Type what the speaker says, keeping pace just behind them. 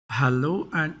Hello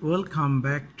and welcome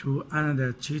back to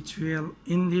another tutorial.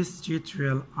 In this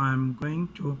tutorial I'm going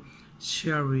to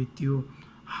share with you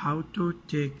how to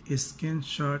take a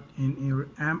screenshot in your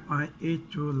Mi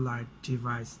A2 Lite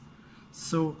device.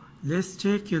 So let's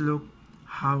take a look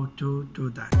how to do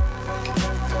that.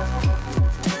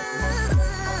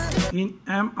 In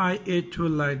Mi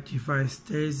A2 Lite device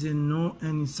there is no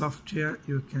any software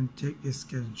you can take a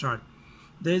screenshot.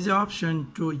 There is an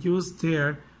option to use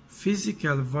their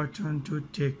physical button to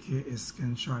take a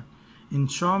screenshot. In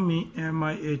Xiaomi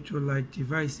Mi A2 Lite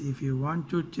device, if you want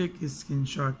to take a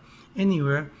screenshot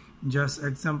anywhere, just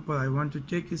example, I want to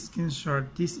take a screenshot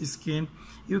this screen,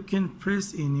 you can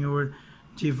press in your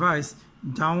device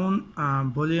down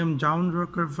volume down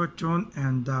rocker button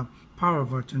and the power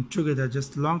button together,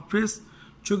 just long press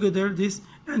together this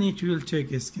and it will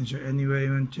take a screenshot. Anywhere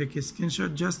you want to take a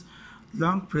screenshot, just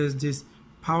long press this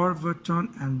power button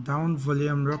and down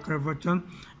volume rocker button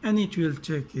and it will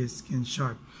take a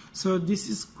screenshot. So this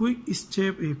is quick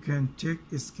step you can take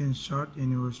a screenshot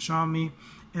in your Xiaomi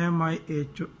Mi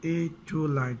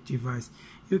A2 Lite device.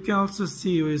 You can also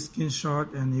see your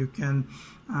screenshot and you can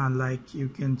you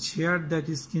can share that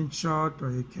screenshot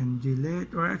or you can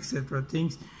delete or etc.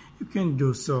 things you can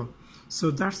do so.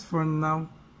 So that's for now.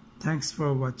 Thanks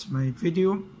for watching my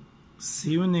video.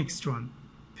 See you next one.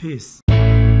 Peace.